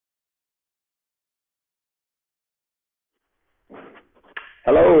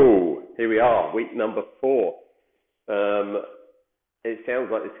Hello, here we are, week number 4. It sounds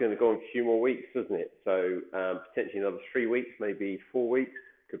like it's going to go on a few more weeks, doesn't it? So potentially another 3 weeks, maybe 4 weeks,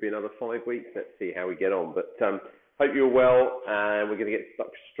 could be another 5 weeks. Let's see how we get on. But hope you're well, and we're going to get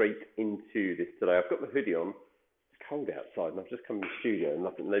stuck straight into this today. I've got the hoodie on. It's cold outside, and I've just come in the studio, and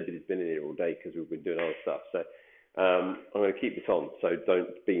nobody's been in here all day because we've been doing other stuff. So I'm going to keep this on, so don't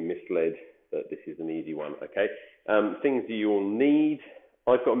be misled that this is an easy one, okay? Things that you'll need.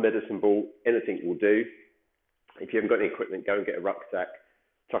 I've got a medicine ball, anything will do. If you haven't got any equipment, go and get a rucksack,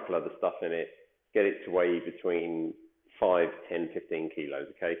 chuck a lot of stuff in it, get it to weigh between 5, 10, 15 kilos,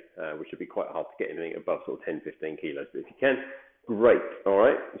 okay? Which would be quite hard to get anything above sort of 10, 15 kilos, but if you can, great, all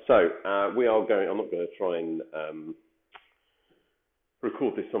right? So we are going, I'm not going to try and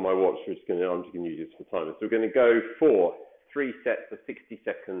record this on my watch, I'm just going to use this for time. So we're going to go for 3 sets of 60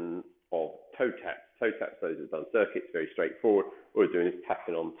 seconds of toe taps. Toe taps, those that have done circuits, very straightforward. All we're doing is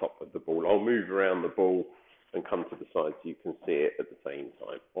tapping on top of the ball. I'll move around the ball and come to the side so you can see it at the same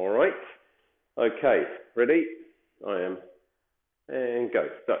time. All right? Okay, ready? I am. And go.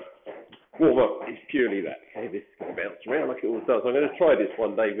 So, warm up is purely that. Okay, this is going to bounce around like it always does. I'm going to try this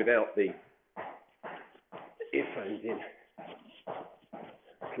one day without the earphones in.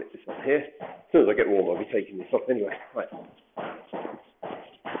 Clip this on here. As soon as I get warm, I'll be taking this off anyway. Right.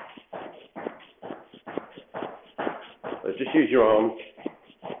 So just use your arms,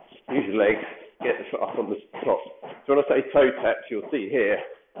 use your legs, get the foot up on the top. So when I say toe taps, you'll see here,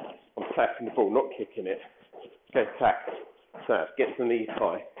 I'm tapping the ball, not kicking it. Okay, tap, tap, get the knees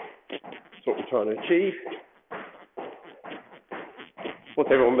high. That's what we're trying to achieve.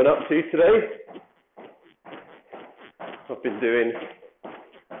 What's everyone been up to today? I've been doing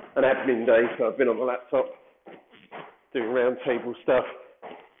an admin day, so I've been on the laptop, doing round table stuff,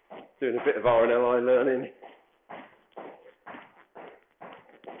 doing a bit of RNLI learning.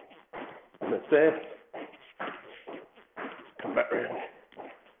 And that's there. Come back round.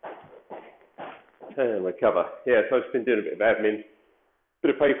 And recover. Yeah, so I've just been doing a bit of admin,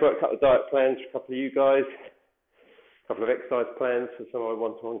 bit of paperwork, a couple of diet plans for a couple of you guys, a couple of exercise plans for some of my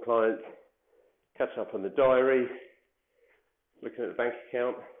one-to-one clients, catching up on the diary, looking at the bank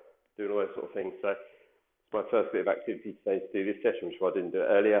account, doing all those sort of things. So it's my first bit of activity today to do this session, which is why I didn't do it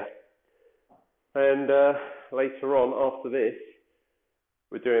earlier. And later on, after this,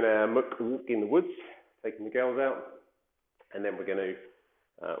 we're doing our muck walk in the woods, taking the girls out, and then we're going to,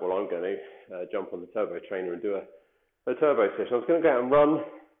 I'm going to jump on the turbo trainer and do a turbo session. I was going to go out and run,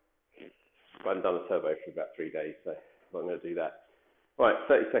 but I haven't done a turbo for about 3 days, so I'm going to do that. Right,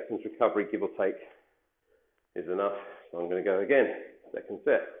 30 seconds recovery, give or take, is enough. So I'm going to go again, second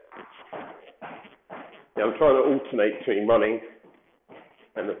set. Yeah, I'm trying to alternate between running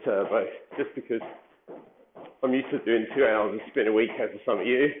and the turbo, just because I'm used to doing 2 hours of spin a week as some of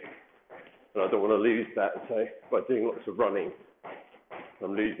you, and I don't want to lose that. So by doing lots of running,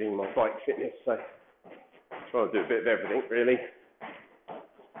 I'm losing my bike fitness. So I'm trying to do a bit of everything, really.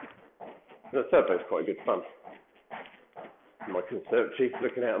 And the turbo is quite good fun. In my conservatory,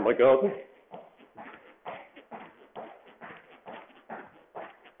 looking out in my garden.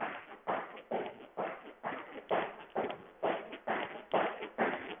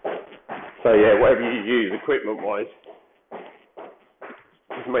 So yeah, whatever you use equipment-wise,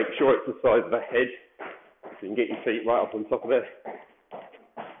 just make sure it's the size of a head, so you can get your feet right up on top of it.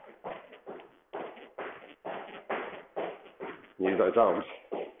 Use those arms.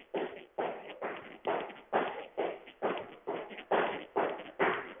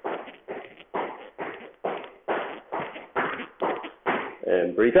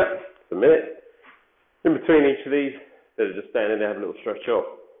 And breathe up for a minute. In between each of these, instead of just standing there, have a little stretch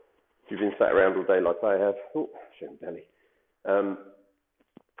off. If you've been sat around all day like I have, shame belly, then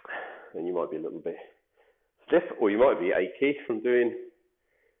you might be a little bit stiff, or you might be achy from doing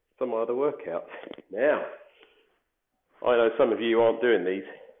some other workout. Now, I know some of you aren't doing these.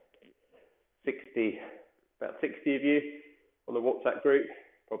 About 60 of you on the WhatsApp group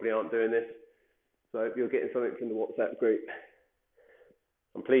probably aren't doing this. So if you're getting something from the WhatsApp group,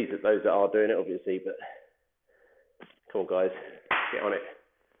 I'm pleased that those that are doing it, obviously, but come on, guys, get on it.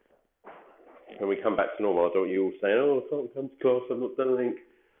 When we come back to normal, I don't want you all saying, oh, I can't come to class, I've not done anything,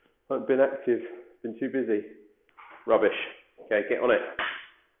 I haven't been active, been too busy. Rubbish. Okay, get on it.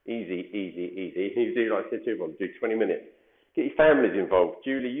 Easy, easy, easy. You do, like I said to everyone, do 20 minutes. Get your families involved.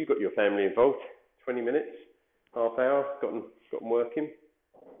 Julie, you got your family involved. 20 minutes, half hour, got them working.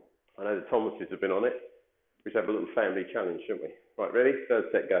 I know the Thomases have been on it. We should have a little family challenge, shouldn't we? Right, ready?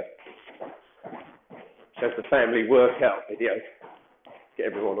 Third set, go. Shows the family workout video. Get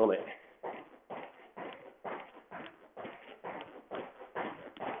everyone on it.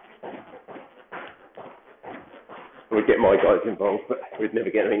 We'd get my guys involved, but we'd never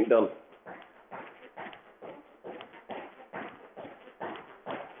get anything done.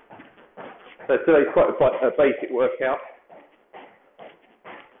 So today's quite a basic workout.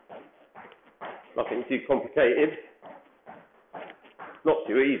 Nothing too complicated. Not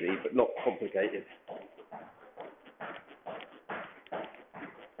too easy, but not complicated.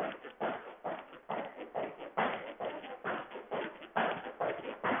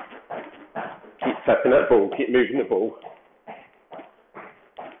 Keep tapping that ball, keep moving the ball.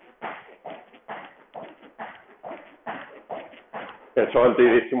 I'm going to try and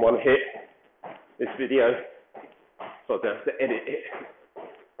do this in one hit, this video, so I don't have to edit it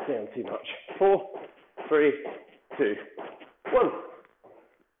down too much. 4, 3, 2, 1.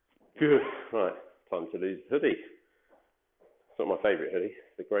 Good. Right, time to lose the hoodie. It's not my favourite hoodie,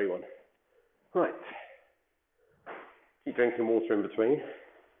 it's the grey one. Right. Keep drinking water in between.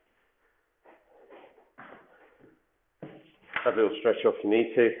 Have a little stretch off if you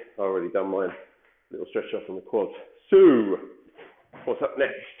need to. I've already done mine. A little stretch off on the quads. So, what's up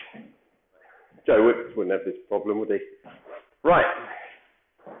next? Joe wouldn't have this problem, would he? Right.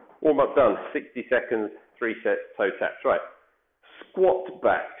 Warm up done. 60 seconds, 3 sets, toe taps. Right. Squat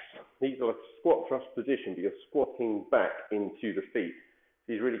backs. These are like a squat thrust position, but you're squatting back into the feet.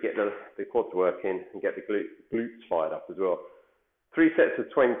 So you really get the quads working and get the glutes fired up as well. 3 sets of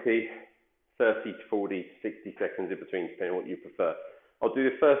 20, 30 to 40, 60 seconds in between, depending on what you prefer. I'll do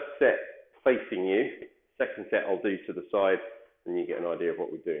the first set facing you. Second set I'll do to the side, and you get an idea of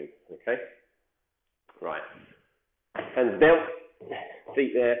what we're doing. Okay? Right. Hands down,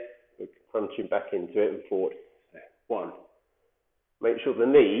 feet there. We're crunching back into it and forward. 1. Make sure the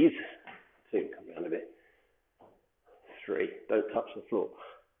knees, 2, come down a bit. 3, don't touch the floor.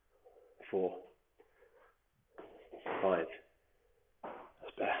 4, 5,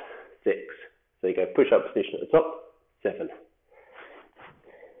 that's better. 6, so you go push up position at the top. 7,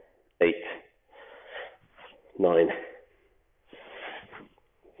 8, 9,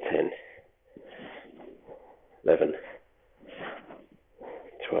 10, 11,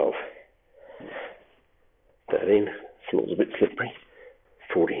 12, 13, floor's a bit slippery.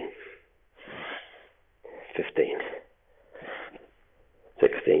 14, 15,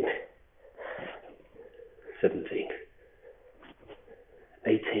 16, 17,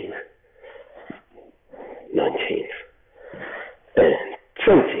 18, 19, and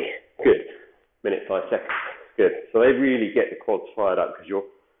 20. Good. Minute 5 seconds. Good. So they really get the quads fired up because you're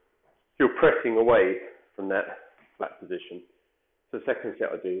pressing away from that flat position. So the second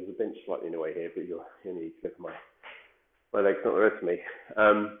set I do is the bench slightly in the way here, but you'll need to look at my legs, not the rest of me.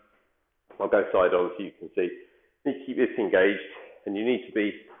 I'll go side on so you can see. You need to keep this engaged, and you need to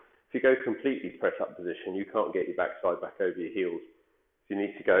be, if you go completely press up position, you can't get your backside back over your heels. So you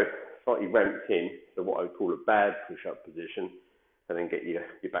need to go slightly ramped in, so what I would call a bad push-up position, and then get your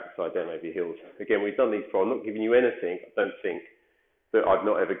backside down over your heels. Again, we've done these before. I'm not giving you anything, I don't think, that I've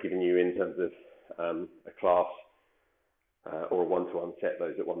not ever given you in terms of a class or a one-to-one set,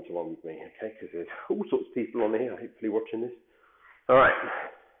 those at one-to-one with me, okay? Because there's all sorts of people on here, hopefully watching this. All right.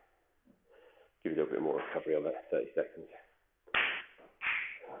 Give you a little bit more recovery on that, 30 seconds.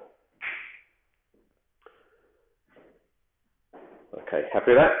 Okay,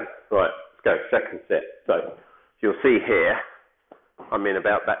 happy with that? Right, let's go, second set. So you'll see here, I'm in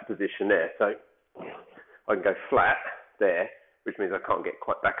about that position there. So I can go flat there, which means I can't get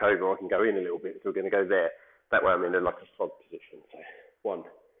quite back over, or I can go in a little bit, so we're going to go there. That way I'm in like a frog position. So 1, 2,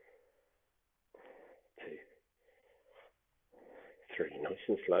 3, nice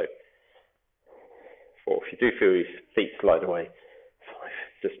and slow. 4, if you do feel your feet slide away. 5,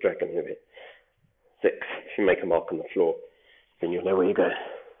 just drag them a bit. 6, if you make a mark on the floor, then you'll know where you go.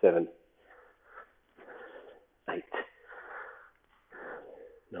 7, 8,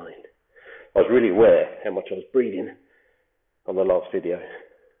 9. I was really aware how much I was breathing on the last video.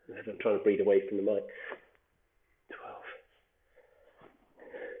 I'm trying to breathe away from the mic.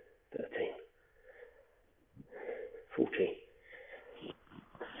 12, 13, 14,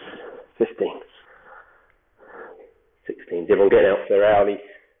 15, 16. Everyone getting out for their hourly.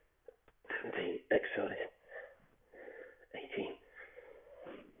 17, exercise. 18,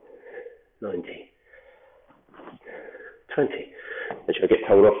 19, 20. And should I get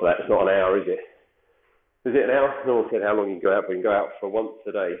told off for that? It's not an hour, is it? Is it an hour? No one said how long you can go out, but you can go out for once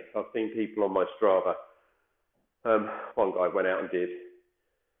a day. I've seen people on my Strava. One guy went out and did,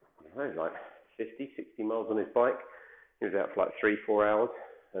 I don't know, like 50, 60 miles on his bike. He was out for like 3-4 hours.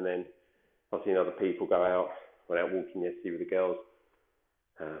 And then I've seen other people go out, went out walking yesterday with the girls,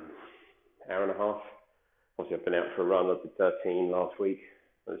 hour and a half. Obviously I've been out for a run. I did 13 last week.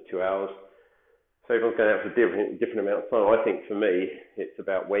 That was 2 hours. So everyone's going out for different amount of time. I think for me, it's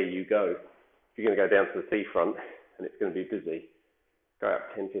about where you go. If you're going to go down to the seafront and it's going to be busy, go out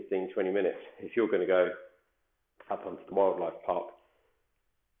 10, 15, 20 minutes. If you're going to go up onto the wildlife park,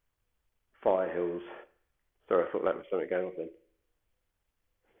 Fire Hills, sorry, I thought that was something going on then.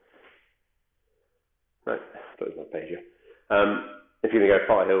 No, I thought it was my page here. If you're going to go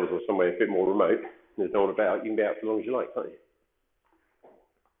Fire Hills or somewhere a bit more remote, there's no one about, you can be out for as long as you like, can't you?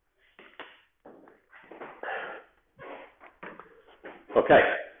 Okay,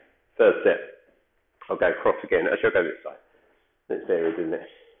 third step. I'll go across again. Actually, I'll go this side. It's varied, isn't it?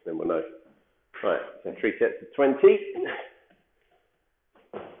 Then we'll know. Right, so 3 sets of 20.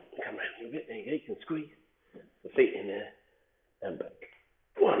 Come around a bit. There you go. You can squeeze the feet in there and back.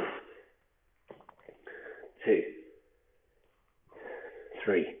 1, 2,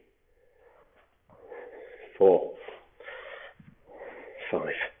 3, 4, 5,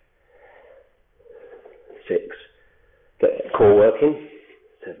 6. Get that core working.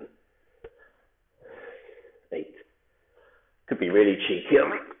 7, 8. Could be really cheeky. I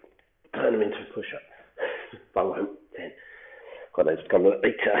might turn them into a push-up. But I won't. 10. Got those to come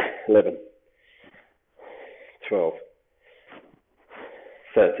later. 11, 12,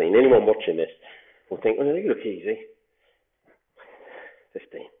 13. Anyone watching this will think, oh, they look easy.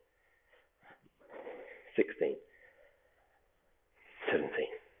 15, 16, 17,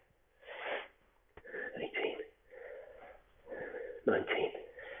 18, 19,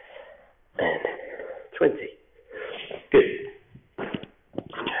 and 20. Good.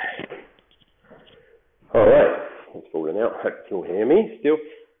 All right, it's falling out. Hope you can all hear me still.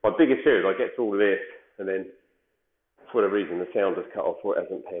 My biggest fear is I get to all of this and then for whatever reason the sound has cut off or it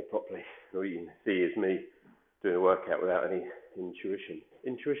hasn't paired properly. All you can see is me doing a workout without any intuition.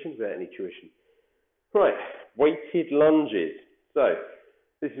 Without any tuition. Right, weighted lunges. So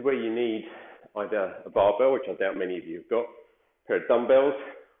this is where you need either a barbell, which I doubt many of you have got, a pair of dumbbells,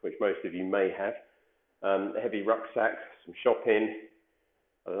 which most of you may have, a heavy rucksack, some shopping,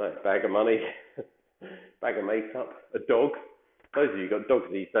 I don't know, a bag of money, bag of makeup, a dog. Those of you who've got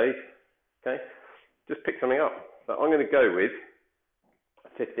dogs these days, okay? Just pick something up. So I'm going to go with a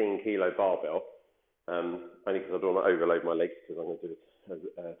 15 kilo barbell, only because I don't want to overload my legs because I'm going to do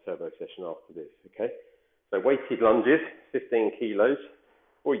a turbo session after this, okay? So weighted lunges, 15 kilos,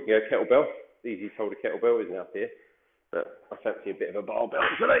 or you can go kettlebell. It's easy to hold a kettlebell, isn't it, up here? But I fancy a bit of a barbell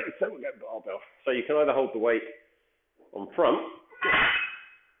today, so we'll go barbell. So you can either hold the weight on front,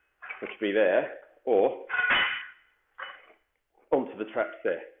 which will be there, or onto the traps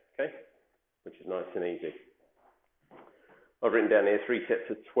there, okay? Which is nice and easy. I've written down here 3 sets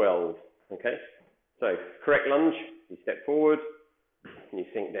of 12, okay? So correct lunge, you step forward, and you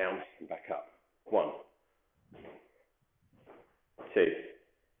sink down and back up. 1, 2,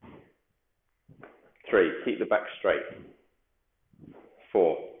 3, keep the back straight.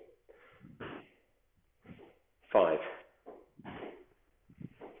 4, 5,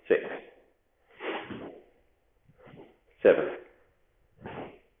 6, 7,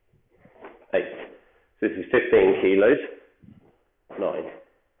 8. So this is 15 kilos. 9,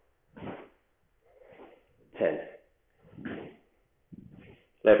 10,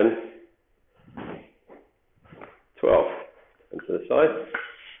 11, 12, and to the side.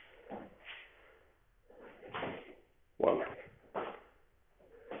 1,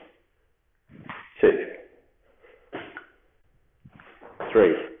 2,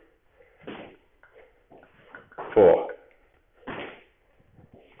 3, 4,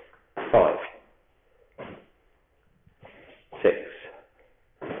 5, 6,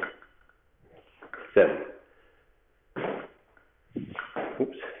 7.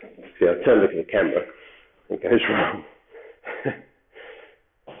 Oops. See, I turn look at the camera. It goes wrong.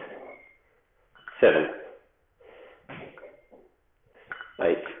 7,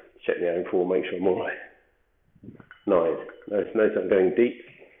 8. Check my own form, make sure I'm all right. 9. Notice I'm going deep.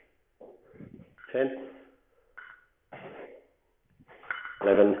 10,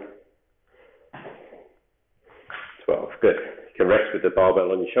 11, 12. Good. You can rest with the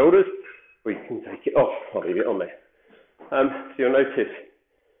barbell on your shoulders, or you can take it off. I'll leave it on there. So you'll notice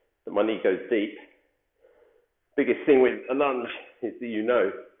that my knee goes deep. Biggest thing with a lunge is that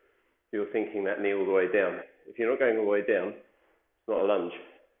you're thinking that knee all the way down. If you're not going all the way down, it's not a lunge.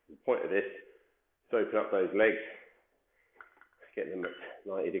 The point of this is to open up those legs, get them at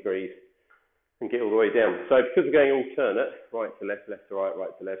 90 degrees, and get all the way down. So because we're going alternate, right to left, left to right,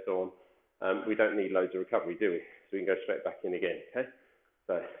 right to left, so on, we don't need loads of recovery, do we? So we can go straight back in again, okay?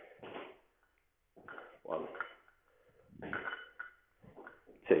 So, 1,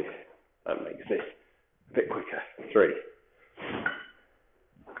 2, that makes this a bit quicker. 3,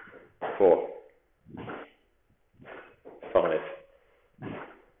 4,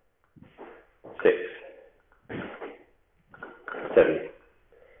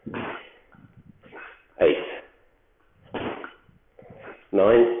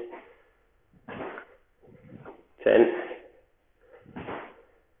 9, 10,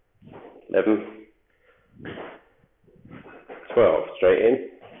 11, 12, straight in,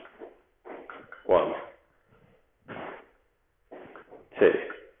 1, 2,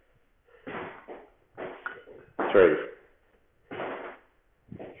 3,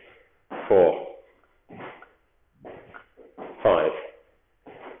 4, 5,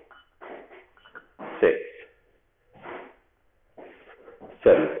 6,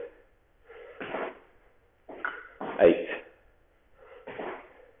 7, 8,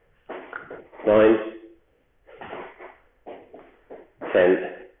 9, 10,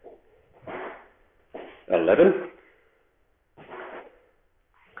 11,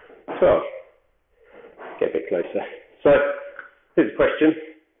 12. Get a bit closer. So, here's a question.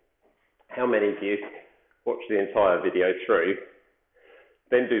 How many of you watch the entire video through,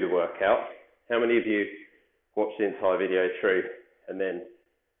 then do the workout? How many of you watch the entire video through and then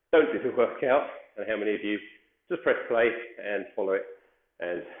don't do the workout? And how many of you just press play and follow it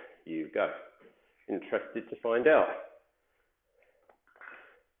as you go? Interested to find out?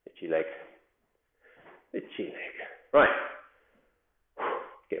 Itchy leg. Itchy leg. Right.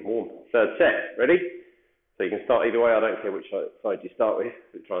 Getting warm. Third set. Ready? So you can start either way. I don't care which side you start with,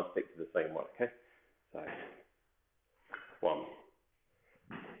 but try and stick to the same one, okay? So, 1,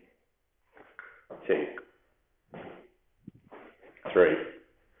 2, 3,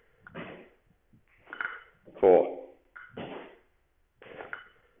 4,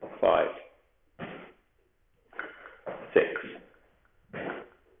 5, 6,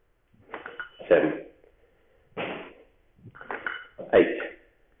 7, 8,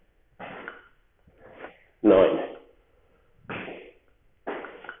 9,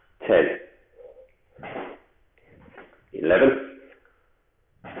 10, 11,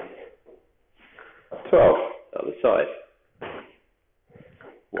 12, other side.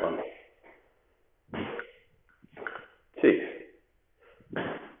 1, 2,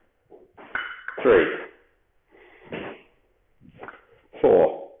 3,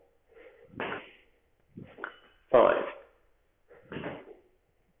 4, 5,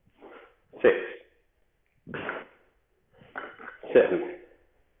 6, 7,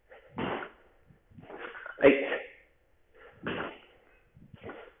 8,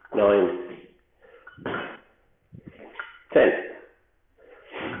 9, 10,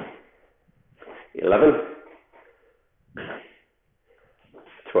 11,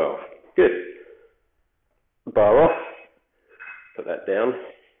 12. Good. Bar off. Put that down.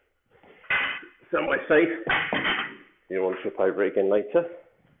 Somewhere safe. You don't want to trip over it again later.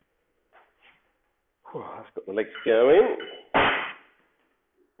 I've got the legs going.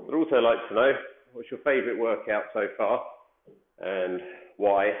 I'd also like to know, what's your favourite workout so far and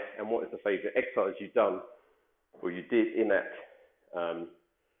why, and what is the favourite exercise you've done or you did in that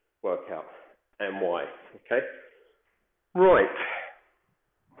workout and why, okay? Right,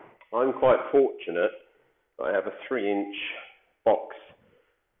 I'm quite fortunate that I have a 3-inch box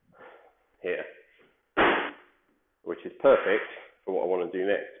here, which is perfect for what I want to do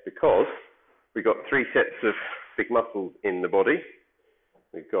next, because we've got 3 sets of big muscles in the body.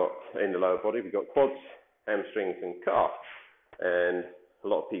 We've got, in the lower body, we've got quads, hamstrings and calves. And a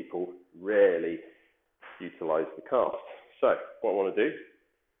lot of people rarely utilise the calves. So, what I want to do,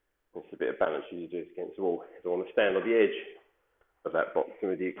 it's a bit of balance you do against the wall, is I want to stand on the edge of that box,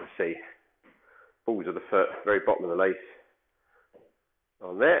 and you can see balls of the foot, very bottom of the lace,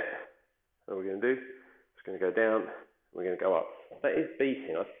 on there. What we're going to do, it's going to go down, we're going to go up. That is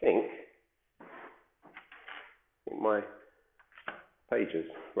beating, I think my page is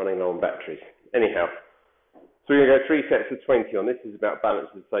running low on batteries. Anyhow, so we're going to go 3 sets of 20 on this. This is about balance.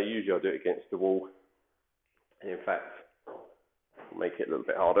 So usually I'll do it against the wall. And in fact, I'll make it a little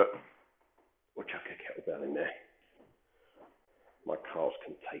bit harder. We'll chuck a kettlebell in there. My calves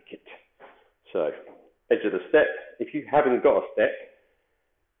can take it. So, edge of the step. If you haven't got a step,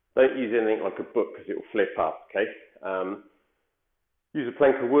 don't use anything like a book because it will flip up, okay? Use a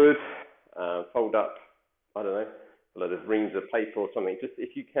plank of wood, fold up, I don't know, a load of reams of paper or something. Just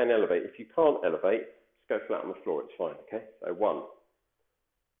if you can elevate. If you can't elevate, just go flat on the floor. It's fine. Okay. So 1,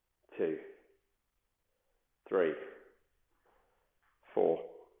 2, 3, 4,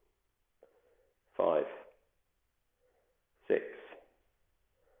 5, 6,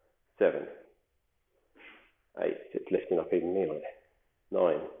 7, 8. It's lifting up even more.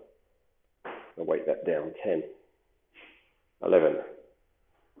 9. I'll weight that down. 10, 11,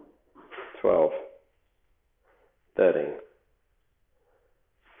 12. 13,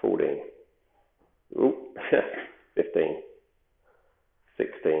 14, 15,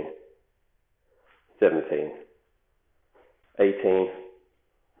 16, 17, 18,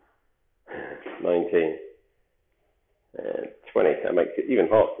 19, and 20. That makes it even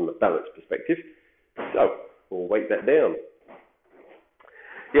harder from a balance perspective. So we'll weight that down.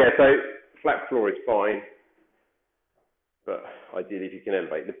 Yeah, so flat floor is fine, but ideally if you can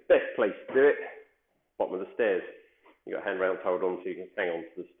elevate. The best place to do it, bottom of the stairs. You've got handrails to hold on so you can hang on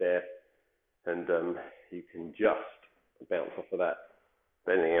to the stair, and you can just bounce off of that.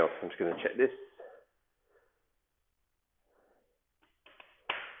 But anything else, I'm just going to check this.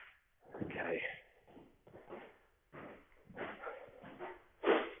 Okay.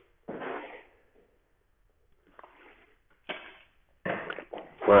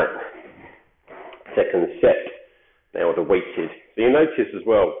 Right. Second set. Now the weighted. So you notice as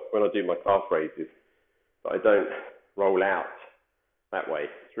well when I do my calf raises that I don't roll out that way.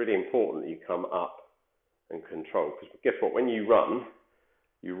 It's really important that you come up and control, because guess what? When you run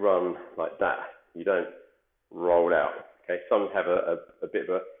like that. You don't roll out. Okay. Some have a bit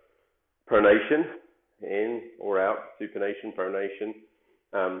of a pronation, in or out, supination, pronation.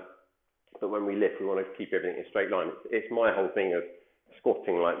 But when we lift, we want to keep everything in a straight line. It's my whole thing of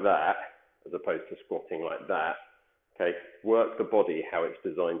squatting like that as opposed to squatting like that. Okay, work the body how it's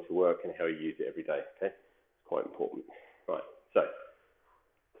designed to work and how you use it every day. Okay, it's quite important. Right, so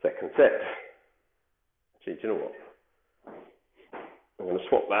second set. Actually, do you know what? I'm going to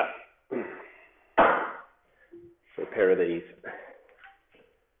swap that for a pair of these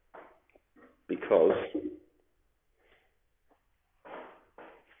because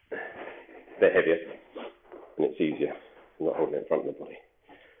they're heavier and it's easier. I'm not holding it in front of the body.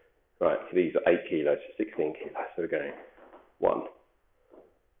 Right, so these are 8 kilos, 16 kilos. So we're going 1,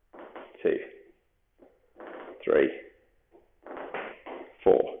 2, 3,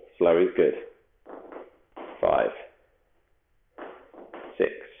 4. Slow is good. 5, 6,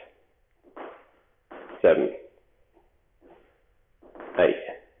 7, 8,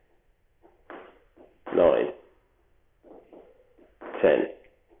 9, 10,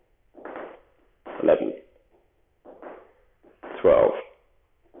 11, 12,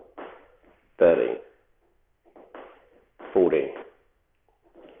 13, 14,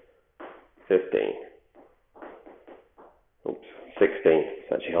 15, oops, 16,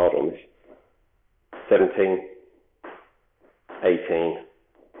 it's actually hard on this, 17, 18,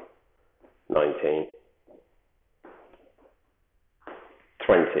 19,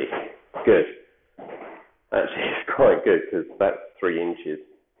 20, good. Actually, it's quite good because that's 3 inches.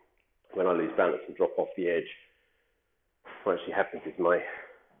 When I lose balance and drop off the edge, what actually happens is my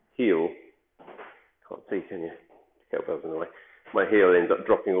heel, can't see, can you? Kettlebell's in the way. My heel ends up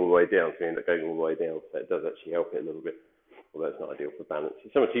dropping all the way down, so you end up going all the way down. So it does actually help it a little bit, although it's not ideal for balance.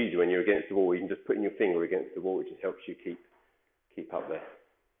 It's so much easier when you're against the wall. You can just put in your finger against the wall, it just helps you keep up there.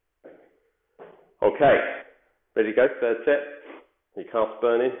 Okay, ready to go, third set. Your calves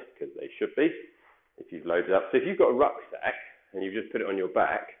burning, because they should be, if you've loaded up. So if you've got a rucksack and you've just put it on your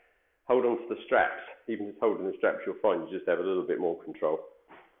back, hold on to the straps. Even just holding the straps, you'll find you just have a little bit more control.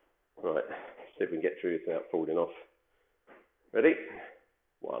 Right, see if we can get through this without falling off. Ready?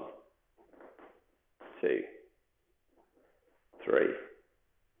 1, 2, 3,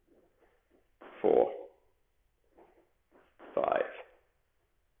 4, 5,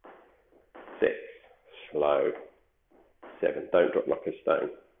 6, slow, 7, don't drop like a stone,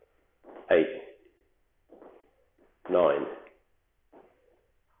 8, 9,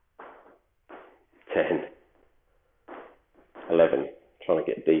 10, 11, trying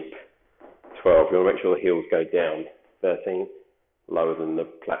to get deep, 12, you want to make sure the heels go down, 13, lower than the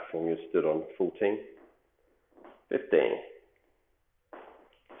platform you stood on, 14, 15,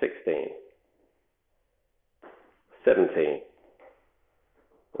 16, 17,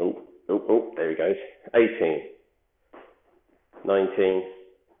 oh, there he goes, 18, 19,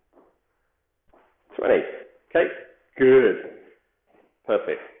 20, okay, good,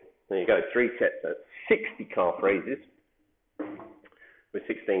 perfect. There you go, 3 sets at 60 calf raises with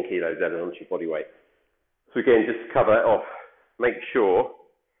 16 kilos added onto your body weight. So again, just to cover that off, make sure,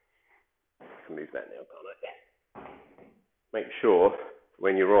 I can move that now, can't I? Make sure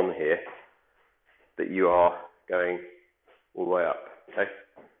when you're on here that you are going all the way up, okay?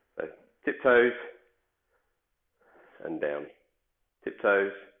 So tiptoes and down,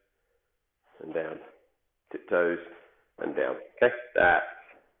 tiptoes and down, tiptoes and down, okay? That's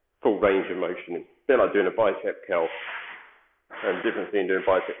full range of motion. It's a bit like doing a bicep curl. And the difference between doing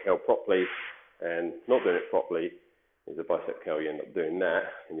bicep curl properly and not doing it properly is a bicep curl, you end up doing that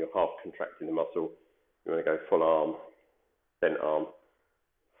and you're half contracting the muscle. You want to go full arm, bent arm,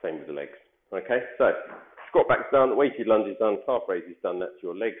 same with the legs. Okay, so squat back's done, weighted lunge is done, calf raise is done, that's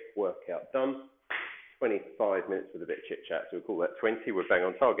your leg workout done. 25 minutes with a bit of chit chat, so we'll call that 20, we're bang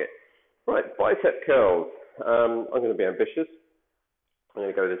on target. Right, bicep curls. I'm going to be ambitious. I'm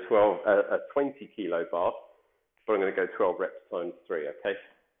going to go with a 20 kilo bar, but I'm going to go 12 reps times 3, okay?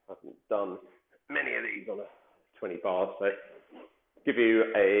 I haven't done many of these on a 20 bars, so give you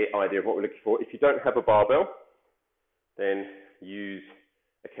an idea of what we're looking for. If you don't have a barbell, then use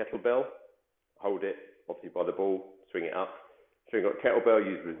a kettlebell, hold it obviously by the ball, swing it up. If you've got a kettlebell,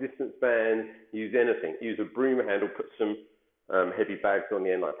 use resistance bands, use anything. Use a broom handle, put some heavy bags on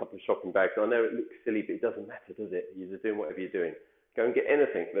the end, like a couple of shopping bags. I know it looks silly, but it doesn't matter, does it? You're just doing whatever you're doing. Go and get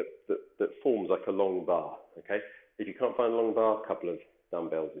anything that forms like a long bar, okay? If you can't find a long bar, a couple of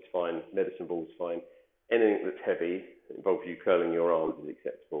dumbbells is fine, medicine balls is fine. Anything that's heavy, that involves you curling your arms, is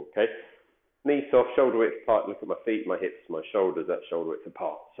acceptable, okay? Knees soft, shoulder width apart. Look at my feet, my hips, my shoulders, that's shoulder width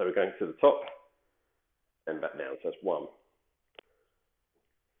apart. So we're going to the top and back down. So that's 1,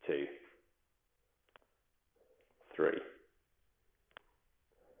 2, 3,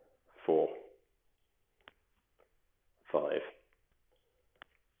 4, 5,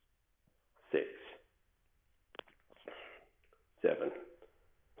 6, 7,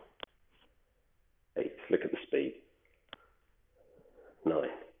 8. Look at the speed. 9,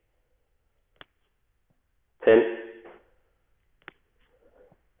 10,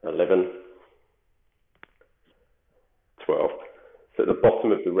 11, 12. So at the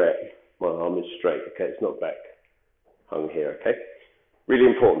bottom of the rep, my arm is straight, okay? It's not back hung here, okay? Really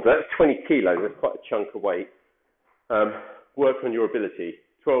important. So that's 20 kilos. That's quite a chunk of weight. Work on your ability.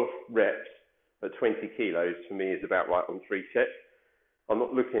 12 reps at 20 kilos for me is about right on 3 sets. I'm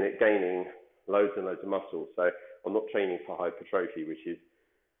not looking at gaining loads and loads of muscle, so I'm not training for hypertrophy, which is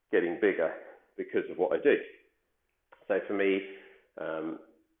getting bigger because of what I do. So for me,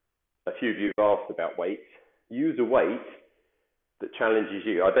 a few of you have asked about weights. Use a weight that challenges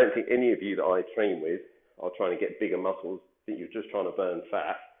you. I don't think any of you that I train with are trying to get bigger muscles. I think you're just trying to burn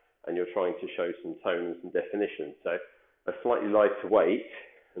fat and you're trying to show some tone and some definition. So a slightly lighter weight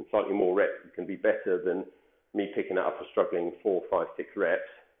and slightly more reps can be better than me picking it up and struggling 4, 5, 6 reps.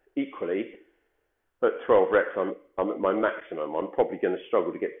 Equally, at 12 reps, I'm at my maximum. I'm probably going to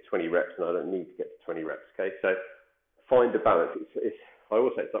struggle to get to 20 reps, and I don't need to get to 20 reps. Okay, so find a balance. I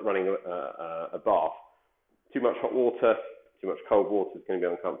always say it's like running a bath. Too much hot water, too much cold water is going to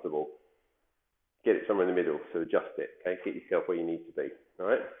be uncomfortable. Get it somewhere in the middle, so adjust it. Okay, get yourself where you need to be. All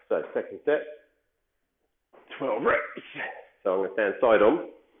right. So second set, 12 reps. So I'm going to stand side on.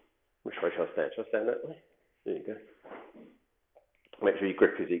 Which way should I stand? Should I stand that way? There you go. Make sure your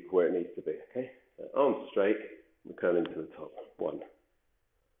grip is equal where it needs to be. Okay. So arms straight. And curl into the top. 1,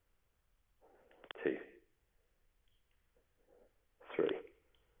 2, 3,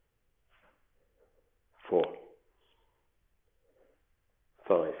 4,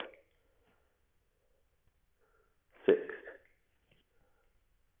 5, 6,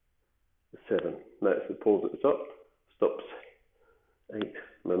 7. Notice the pause at the top. Stops. 8.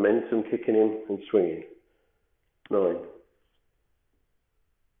 Momentum kicking in and swinging. 9,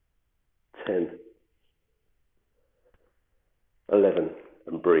 10, 11,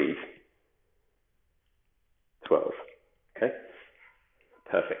 and breathe. 12. Okay?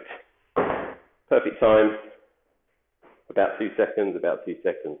 Perfect. Perfect time. About 2 seconds, about 2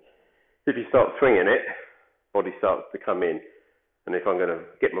 seconds. If you start swinging it, body starts to come in. And if I'm going to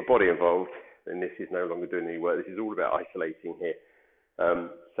get my body involved, then this is no longer doing any work. This is all about isolating here.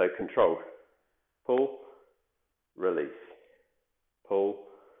 So control. Pull, release. Pull,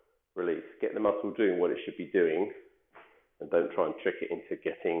 release. Get the muscle doing what it should be doing, and don't try and trick it into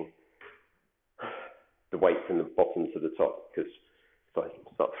getting the weight from the bottom to the top, because if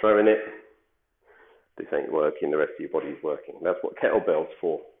I start throwing it, this ain't working, the rest of your body is working. That's what kettlebell's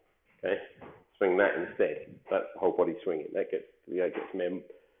for. Okay? Swing that instead. That's the whole body swinging. That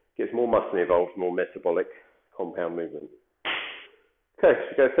gets more muscle involved, more metabolic compound movement. Okay, so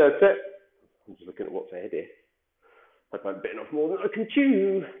we go third set. I'm just looking at what's ahead here. Hope I'm bitten off more than I can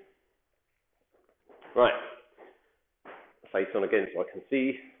chew. Right. Face on again so I can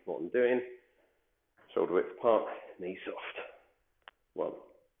see what I'm doing. Shoulder width apart, knee soft. 1,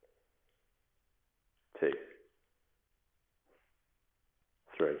 2,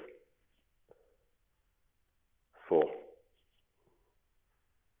 3, 4,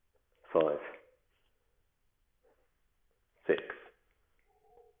 5, 6,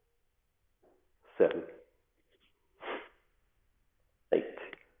 7, 8,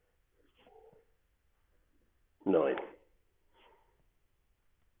 9,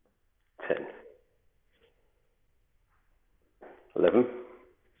 10, 11,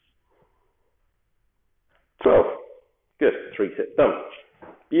 12. Good. 3 sets done.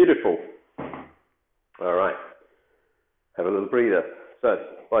 Beautiful. All right. Have a little breather. So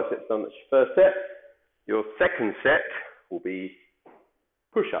biceps done, that's your first set. Your second set will be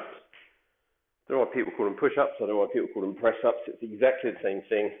push-ups. I don't know why people call them push-ups, I don't know why people call them press-ups. It's exactly the same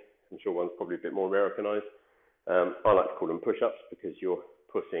thing. I'm sure one's probably a bit more Americanized. I like to call them push-ups because you're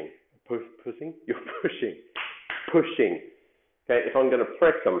pushing. You're pushing. Okay, if I'm going to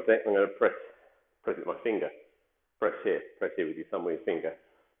press something, I'm going to press it with my finger. Press here with your thumb with your finger.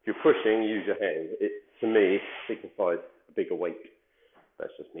 If you're pushing, use your hand. It, to me, signifies a bigger weight.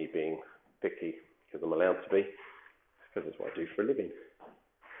 That's just me being picky because I'm allowed to be, because that's what I do for a living.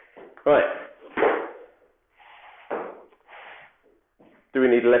 Right. Do we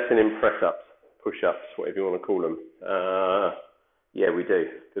need a lesson in press-ups, push-ups, whatever you want to call them? Yeah, we do,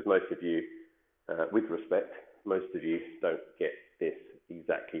 because most of you, with respect, most of you don't get this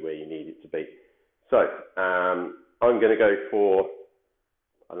exactly where you need it to be. So, I'm going to go for,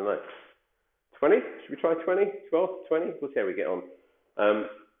 I don't know, 20? Should we try 20? 12? 20? We'll see how we get on.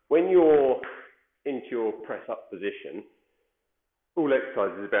 When you're into your press-up position, all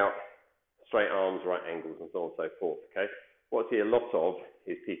exercise is about straight arms, right angles, and so on and so forth, okay? What I see a lot of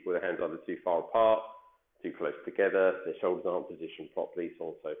is people with their hands either too far apart, too close together, their shoulders aren't positioned properly, so on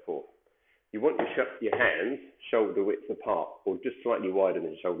and so forth. You want your hands shoulder width apart, or just slightly wider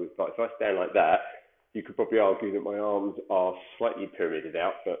than shoulder width apart. If I stand like that, you could probably argue that my arms are slightly pyramided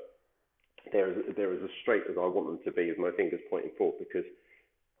out, but they're as straight as I want them to be with my fingers pointing forward, because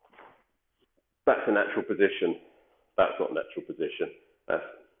that's a natural position. That's not a natural position. That's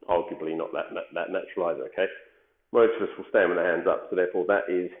arguably not that natural either, okay? Most of us will stand with our hands up, so therefore that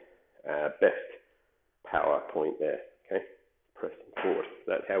is our best power point there, okay? Pressing forward.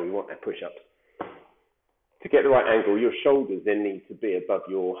 That's how we want our push-ups. To get the right angle, your shoulders then need to be above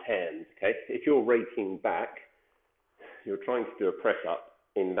your hands, okay? If you're raking back, you're trying to do a press-up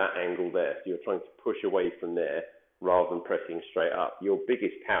in that angle there. So you're trying to push away from there rather than pressing straight up. Your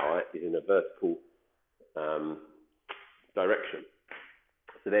biggest power is in a vertical direction.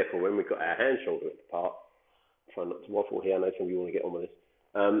 So therefore, when we've got our hands shoulder width apart, try not to waffle here, I know some of you want to get on with this,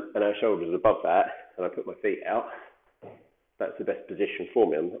 and our shoulders above that, and I put my feet out, that's the best position for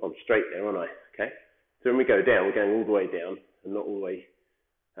me. I'm straight there, aren't I? Okay? So when we go down, we're going all the way down, and not all the way,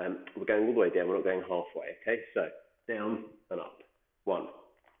 we're going all the way down, we're not going halfway, okay? So, down and up. 1,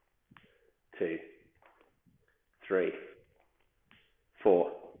 2, 3,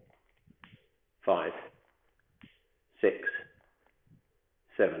 4, 5, 6,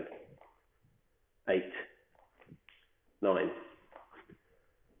 7, 8, 9,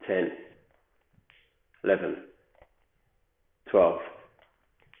 10, 11, 12,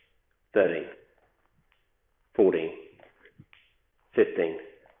 13, 14, 15,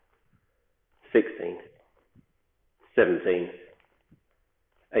 16, 17,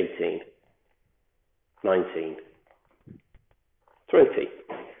 18, 19, 20.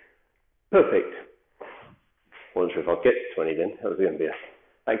 Perfect. Wasn't sure if I'd get to 20 then.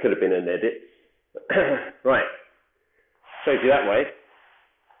 That could have been an edit. Right. Shows you that way.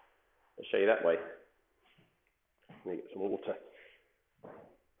 I'll show you that way. Let me get some water.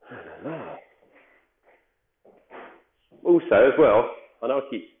 Also, as well, I know I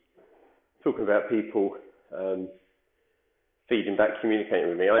keep talking about people feeding back, communicating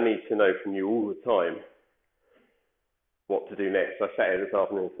with me. I need to know from you all the time what to do next. I sat here this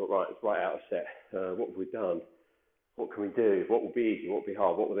afternoon and thought, right, it's right out of set. What have we done? What can we do? What will be easy? What will be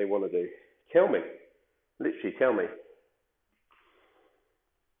hard? What will they want to do? Tell me. Literally tell me.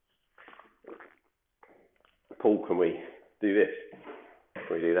 Paul, can we do this?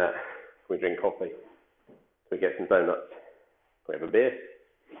 Can we do that? Can we drink coffee? Can we get some donuts? Can we have a beer?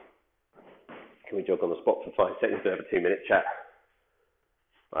 Can we jog on the spot for 5 seconds to have a 2-minute chat?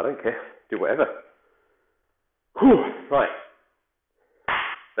 I don't care. Do whatever. Whew. Right.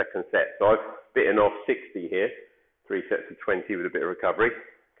 Second set. So I've bitten off 60 here. 3 sets of 20 with a bit of recovery.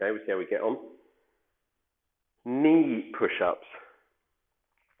 Okay, we'll see how we get on. Knee push-ups.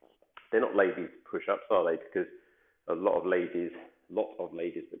 They're not ladies push-ups, are they? Because a lot of ladies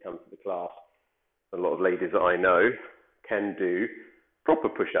that come to the class, a lot of ladies that I know can do proper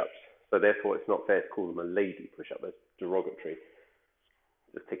push-ups. So therefore it's not fair to call them a lady push-up. That's derogatory.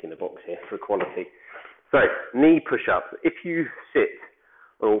 Just ticking the box here for equality. So, knee push-ups. If you sit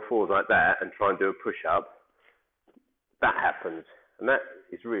on all fours like that and try and do a push-up, that happens. And that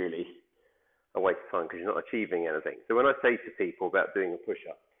is really a waste of time because you're not achieving anything. So when I say to people about doing a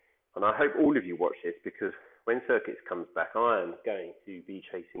push-up, and I hope all of you watch this because when circuits comes back, I am going to be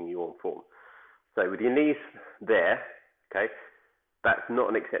chasing you on form. So with your knees there, okay, that's not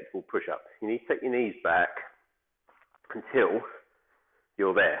an acceptable push-up. You need to take your knees back until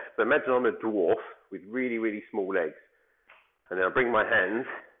you're there. So imagine I'm a dwarf with really, really small legs. And then I bring my hands,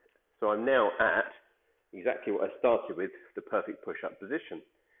 so I'm now at exactly what I started with, the perfect push-up position.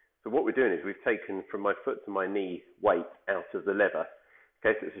 So what we're doing is we've taken from my foot to my knee weight out of the lever.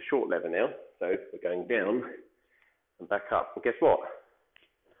 Okay, so it's a short lever now, so we're going down and back up. And guess what?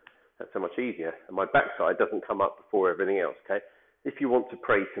 That's so much easier. And my backside doesn't come up before everything else, okay? If you want to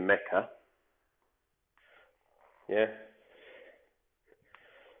pray to Mecca, yeah,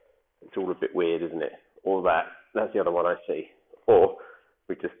 it's all a bit weird, isn't it? All that, that's the other one I see. Or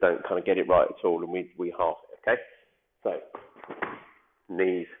we just don't kind of get it right at all and we half it, okay? So,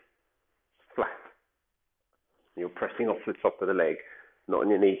 knees flat. You're pressing off the top of the leg, not on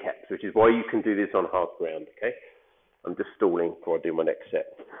your kneecaps, which is why you can do this on hard ground, okay? I'm just stalling before I do my next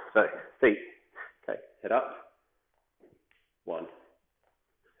set. So, feet, okay, head up. 1,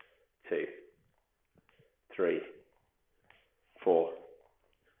 2, 3, 4,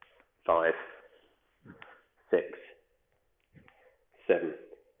 5, 6, 7,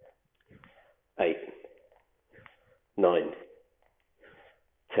 8, 9,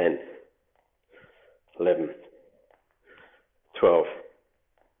 10, 11, 12,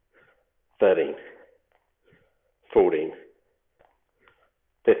 13, 14,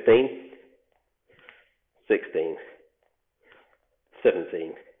 15, 16,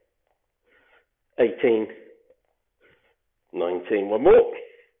 17, 18, 19, one more,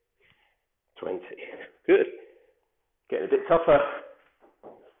 20. Good. Getting a bit tougher.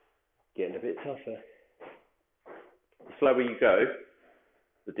 Getting a bit tougher. The slower you go,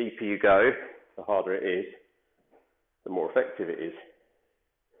 the deeper you go, the harder it is, the more effective it is.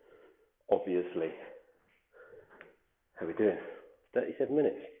 Obviously. How are we doing? 37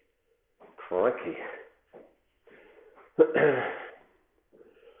 minutes. Crikey.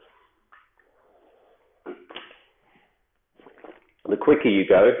 The quicker you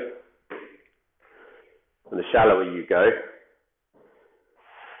go, and the shallower you go,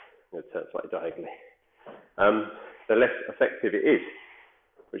 it turns slightly diagonally, the less effective it is,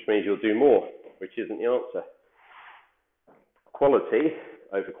 which means you'll do more, which isn't the answer. Quality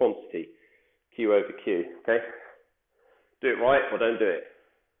over quantity, Q over Q, okay? Do it right or don't do it.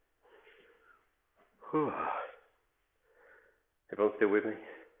 Everyone still with me?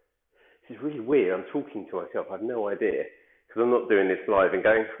 This is really weird. I'm talking to myself. I have no idea. Because I'm not doing this live and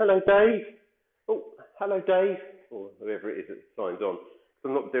going, hello, Dave. Oh, hello, Dave. Or whoever it is that signs on. So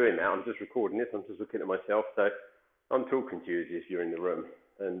I'm not doing that. I'm just recording this. I'm just looking at myself. So I'm talking to you as if you're in the room.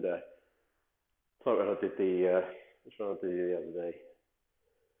 And like when I did which one I did the other day?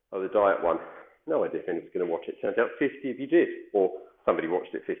 Oh, the diet one. No idea if anyone's going to watch it. Turns out 50 of you did. Or somebody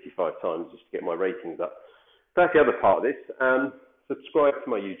watched it 55 times just to get my ratings up. That's the other part of this. Subscribe to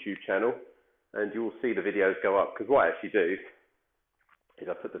my YouTube channel and you will see the videos go up. Because what I actually do is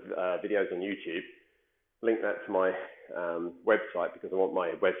I put the videos on YouTube, link that to my website because I want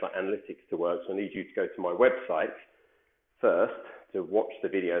my website analytics to work. So I need you to go to my website first to watch the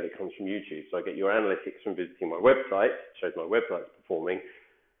video that comes from YouTube. So I get your analytics from visiting my website, shows my website's performing,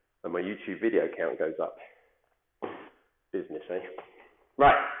 and my YouTube video count goes up. Business, eh?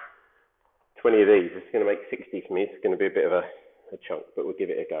 Right. 20 of these. It's going to make 60 for me. It's going to be a bit of a chunk, but we'll give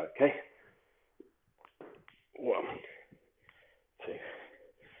it a go, okay? 1, 2,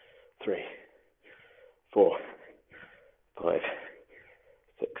 3, 4, 5,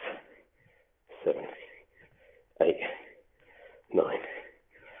 6, 7, 8, 9,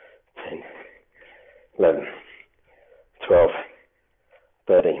 10, 11, 12,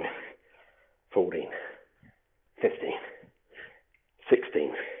 13, 14, 15,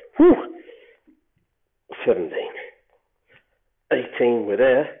 16, 17, 18, we're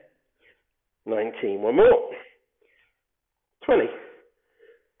there, 19, one more, 20.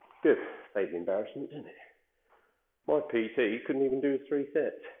 Good. Saves embarrassment, doesn't it? My PT couldn't even do 3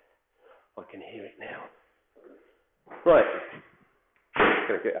 sets. I can hear it now. Right. I'm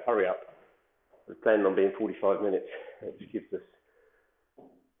going to get a hurry up. We're planning on being 45 minutes. That just gives us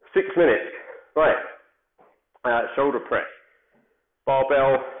 6 minutes. Right. Shoulder press.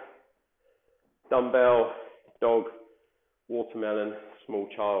 Barbell, dumbbell, dog, watermelon, small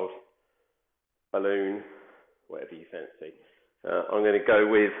child, balloon, whatever you fancy. I'm going to go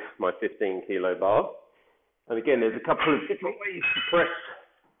with my 15 kilo bar. And again, there's a couple of different ways to press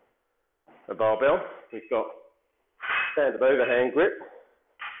a barbell. We've got stand-up overhand grip,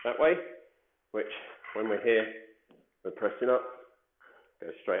 that way, which when we're here, we're pressing up,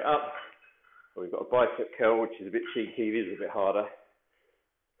 go straight up. Or we've got a bicep curl, which is a bit cheeky, it is a bit harder,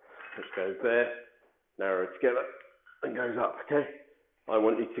 which goes there, narrow together, and goes up, okay? I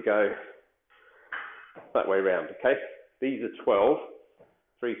want you to go that way round, okay? These are 12,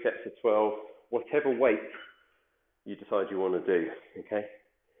 3 sets of 12, whatever weight you decide you want to do, okay?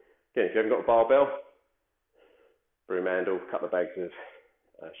 Again, if you haven't got a barbell, broom handle, a couple of bags of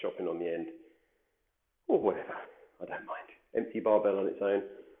shopping on the end, or whatever, I don't mind. Empty barbell on its own,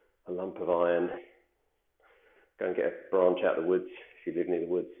 a lump of iron, go and get a branch out of the woods if you live near the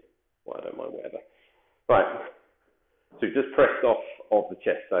woods. Well, I don't mind, whatever. Right, so we've just pressed off of the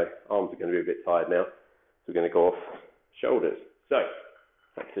chest, so arms are going to be a bit tired now. So we're going to go off shoulders. So,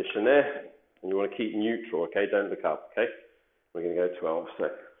 that position there, and you want to keep neutral, okay? Don't look up, okay? We're going to go 12, so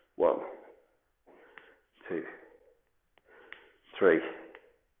 1, 2, 3,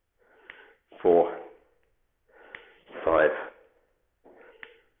 4, 5,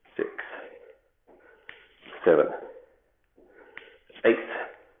 6, 7, 8,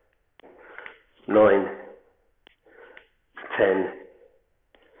 9, 10,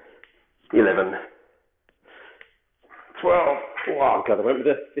 11, 12. Wow, God, I went with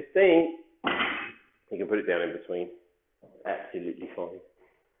a 15. You can put it down in between. Absolutely fine.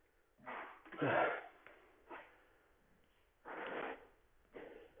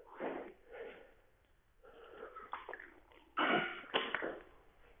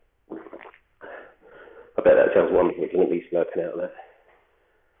 I bet that sounds wonderful. It doesn't be slurping out of that.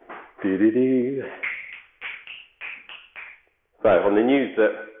 Doo-doo-doo. So, on the news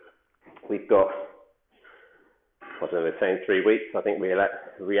that we've got, I don't know, they're saying 3 weeks. I think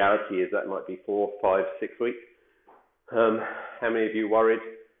reality is that might be 4, 5, 6 weeks. How many of you worried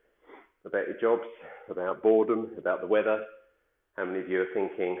about your jobs, about boredom, about the weather? How many of you are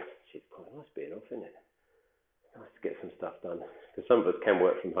thinking, it's quite nice being off, isn't it? Nice to get some stuff done. Because some of us can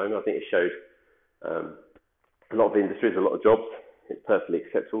work from home. I think it shows a lot of industries, a lot of jobs. It's perfectly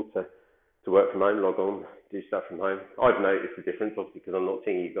acceptable to work from home, log on, do stuff from home. I've noticed the difference, obviously, because I'm not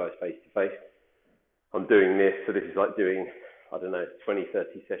seeing you guys face to face. I'm doing this, so this is like doing, I don't know, 20,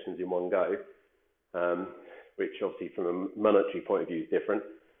 30 sessions in one go, which obviously from a monetary point of view is different,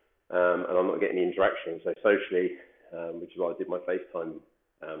 and I'm not getting the interaction. So socially, which is why I did my FaceTime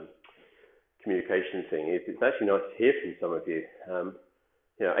communication thing, it's actually nice to hear from some of you.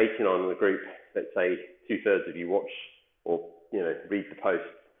 89 on the group, let's say 2/3 of you watch or, read the post.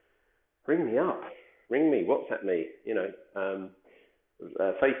 Ring me up, ring me, WhatsApp me,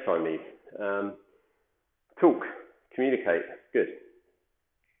 FaceTime me. Talk, communicate, good.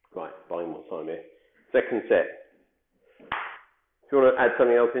 Right, buying more time here. Second set. If you want to add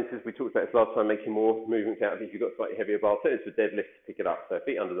something else into this, we talked about this last time, making more movements out of it. If you've got a slightly heavier bar, turn it to a deadlift to pick it up. So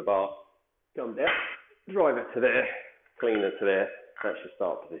feet under the bar, come down, drive it to there, cleaner to there. That's your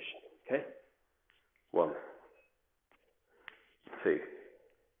start position, okay? 1, 2,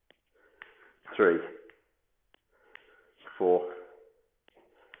 3, 4,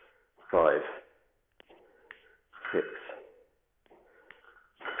 5, 6,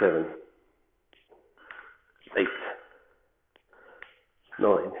 7, 8,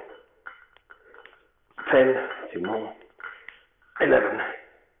 9, 10, 2 more, 11,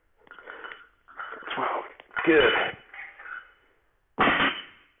 12, good.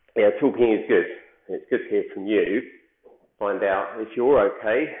 Yeah, talking is good. It's good to hear from you. Find out if you're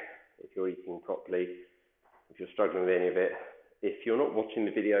okay, if you're eating properly, if you're struggling with any of it. If you're not watching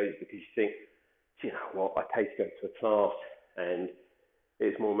the videos because you think, you know what, I pay to go to a class and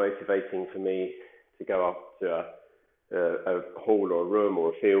it's more motivating for me to go up to a hall or a room or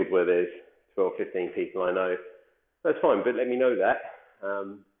a field where there's 12, 15 people I know, that's fine, but let me know that.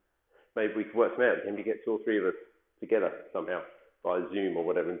 Maybe we could work something out. Maybe get 2 or 3 of us together somehow via Zoom or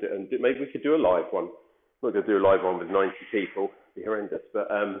whatever, and maybe we could do a live one. I'm not going to do a live one with 90 people, it'd be horrendous, but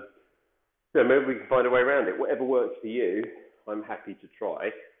maybe we can find a way around it. Whatever works for you, I'm happy to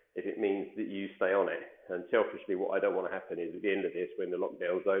try if it means that you stay on it. And selfishly, what I don't want to happen is at the end of this, when the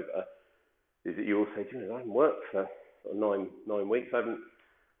lockdown's over, is that you all say, I haven't worked for 9 weeks, I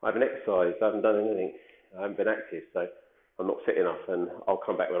haven't exercised, I haven't done anything, I haven't been active, so I'm not fit enough, and I'll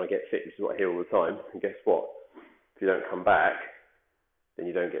come back when I get fit. This is what I hear all the time. And guess what? If you don't come back, then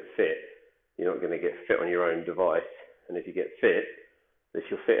you don't get fit. You're not going to get fit on your own device. And if you get fit, if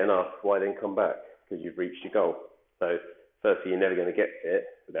you're fit enough, why then come back? Because you've reached your goal. So firstly, you're never going to get fit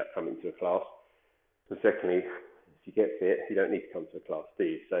without coming to a class. And secondly, if you get fit, you don't need to come to a class, do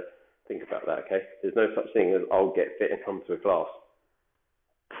you? So think about that, okay? There's no such thing as I'll get fit and come to a class.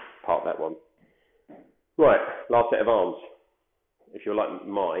 Park that one. Right, last set of arms. If you're like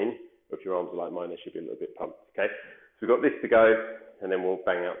mine, or if your arms are like mine, they should be a little bit pumped, okay? So we've got this to go, and then we'll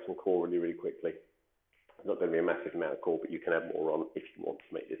bang out some core really, really quickly. It's not going to be a massive amount of core, but you can have more on if you want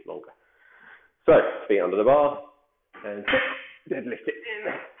to make this longer. So, feet under the bar, and deadlift it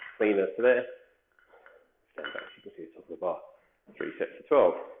in. Cleaner to there. Stand back so you can see the top of the bar. 3 sets of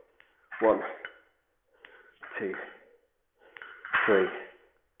 12. 1, 2, 3,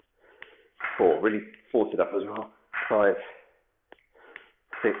 4. Really force it up as well. 5,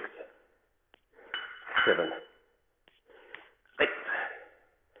 6, 7, 8,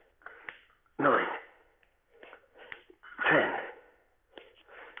 9, 10,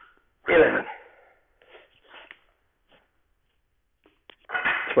 11,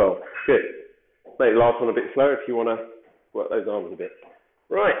 12. Good. Make the last one a bit slower if you want to work those arms a bit.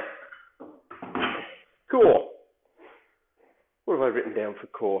 Right. Core. What have I written down for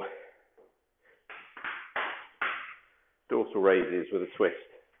core? Dorsal raises with a twist.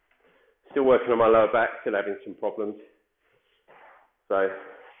 Still working on my lower back, still having some problems. So I'm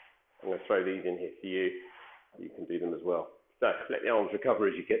going to throw these in here for you. You can do them as well. So let the arms recover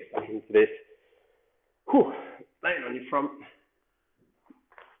as you get back into this. Whew. Laying on your front.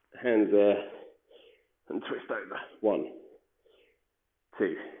 Hands there. And twist over. 1,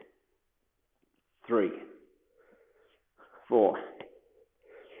 2, 3, 4,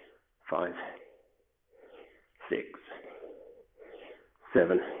 5, 6,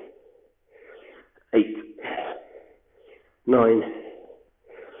 7, 8, 9,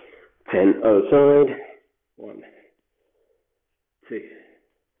 10. Other side. 1, 2,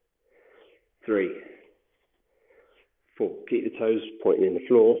 3, 4. Keep the toes pointing in the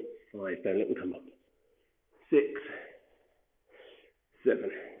floor. 5. Don't let them come up. 6,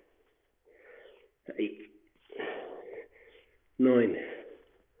 7, 8, 9,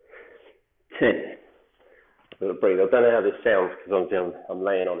 10. I'm going to breathe. I don't know how this sounds because I'm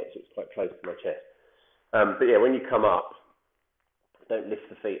laying on it, so it's quite close to my chest. But yeah, when you come up, don't lift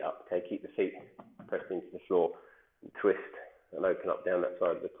the feet up. Okay, keep the feet pressed into the floor and twist and open up down that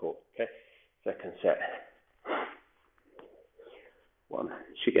side of the core. Okay, second set. 1.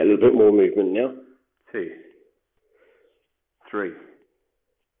 Should get a little bit more movement now. 2, 3,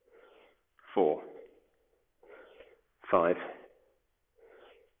 4, 5,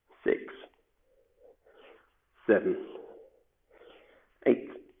 6, 7, 8,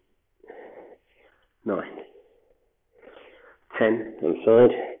 9, 10. On the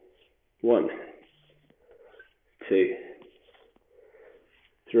side. 1, 2,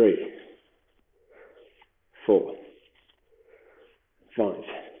 3, 4, 5,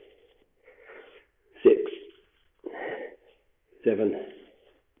 6, 7,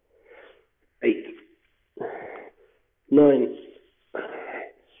 8, 9,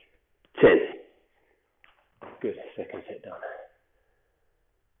 10. Good. Second set done.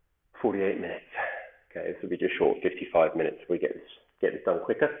 48 minutes. Okay, this will be just short, 55 minutes. We get this done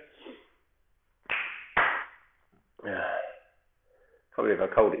quicker. Can't believe how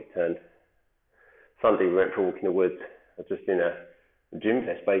cold it turned. Sunday we went for a walk in the woods. I was just in a gym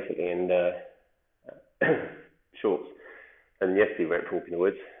vest basically and shorts. And yesterday we went for a walk in the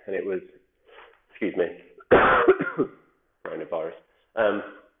woods and it was, excuse me, coronavirus.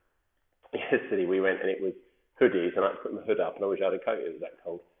 Yesterday we went and it was hoodies and I had to put my hood up and I wish I had a coat. It was that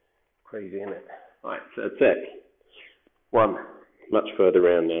cold. Crazy, isn't it? Right, so that's it. 1, much further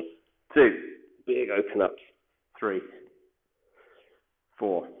round now. 2, big open ups. 3,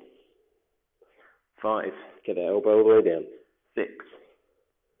 4, 5, get the elbow all the way down. 6,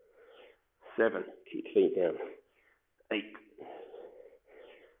 7, keep the feet down. 8,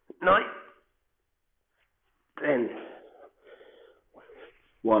 9, 10.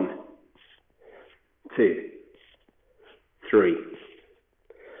 1, 2, 3,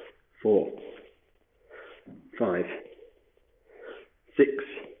 4, 5, 6,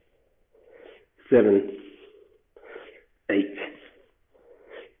 7, 8,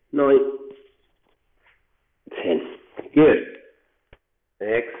 9, 10. Good.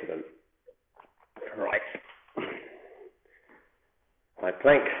 Excellent. Right. High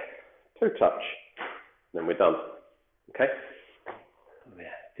plank, toe touch, then we're done. Okay? Oh yeah,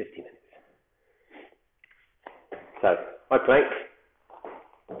 50 minutes. So, high plank,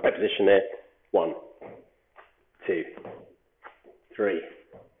 right position there. 1, 2, 3,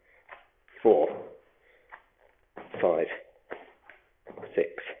 4, 5, 6,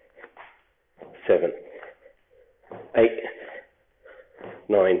 7, 8,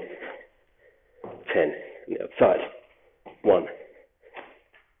 9, 10. And the other side. 1,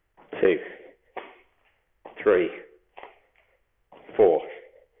 2, 3, 4,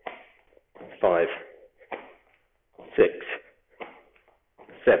 5, 6,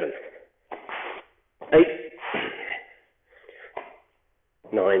 7, 8,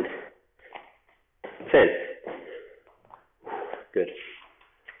 9, 10. Good.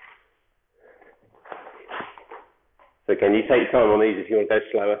 So again, you take your time on these. If you want to go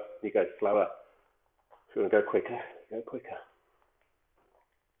slower, you go slower. If you want to go quicker, go quicker.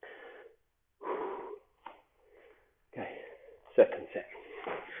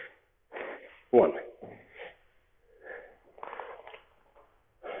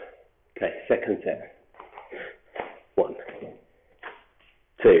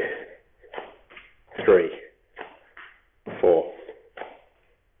 2, 3, 4,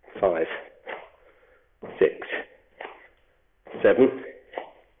 5, 6, 7,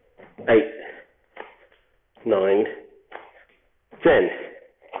 8, 9, 10.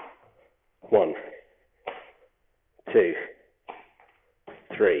 1, 2,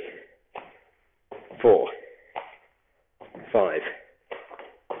 3, 4, 5,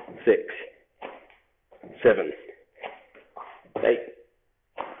 6, 7, 8,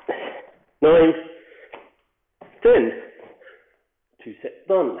 9, 10. 2 sets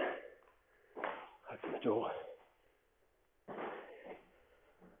done. Open the door.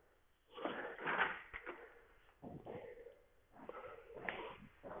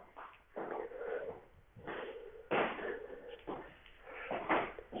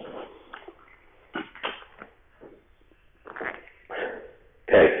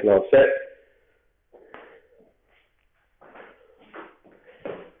 Okay, last set.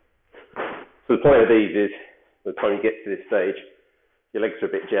 So the point of these is, by the time you get to this stage, your legs are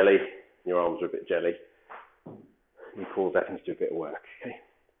a bit jelly, your arms are a bit jelly. You pause that and do a bit of work, okay?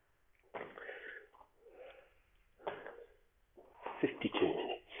 52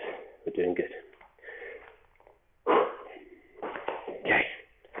 minutes. We're doing good. Okay.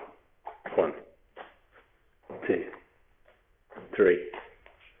 1, 2, 3,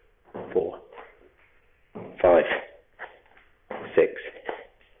 4, 5, 6,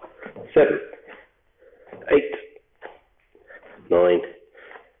 7, 8, 9,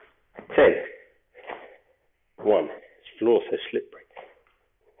 10. 1. This floor so slippery.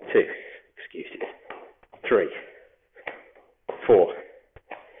 2. Excuse it. 3, 4,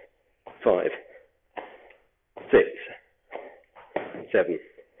 5, 6, 7,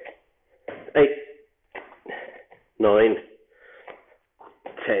 8, 9,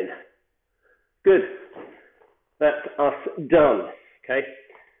 10. Good. That's us done. Okay.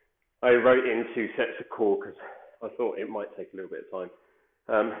 I wrote in 2 sets of core because I thought it might take a little bit of time.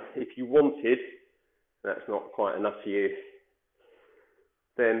 If you wanted, that's not quite enough for you,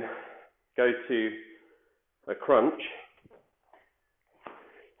 then go to a crunch.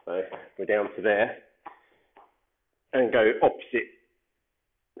 So we're down to there and go opposite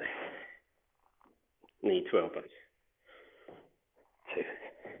knee to elbows. 2,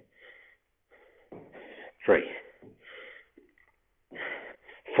 3,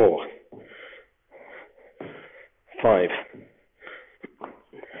 4, 5,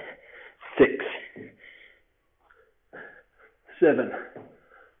 6, 7,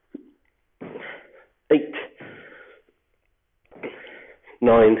 8,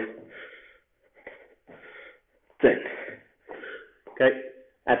 9, 10. Okay,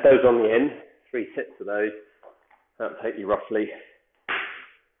 add those on the end, 3 sets of those. That'll take you roughly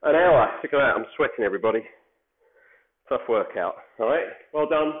an hour. Look at that, I'm sweating, everybody. Tough workout. All right, well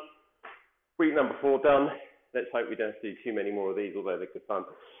done. Week number 4 done. Let's hope we don't have to do too many more of these, although they're good fun.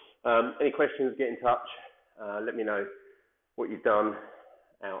 Any questions, get in touch. Let me know what you've done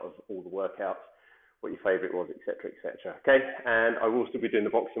out of all the workouts, what your favourite was, etc., etc. Okay, and I will still be doing the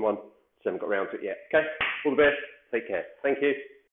boxing one, just haven't got around to it yet. Okay, all the best. Take care. Thank you.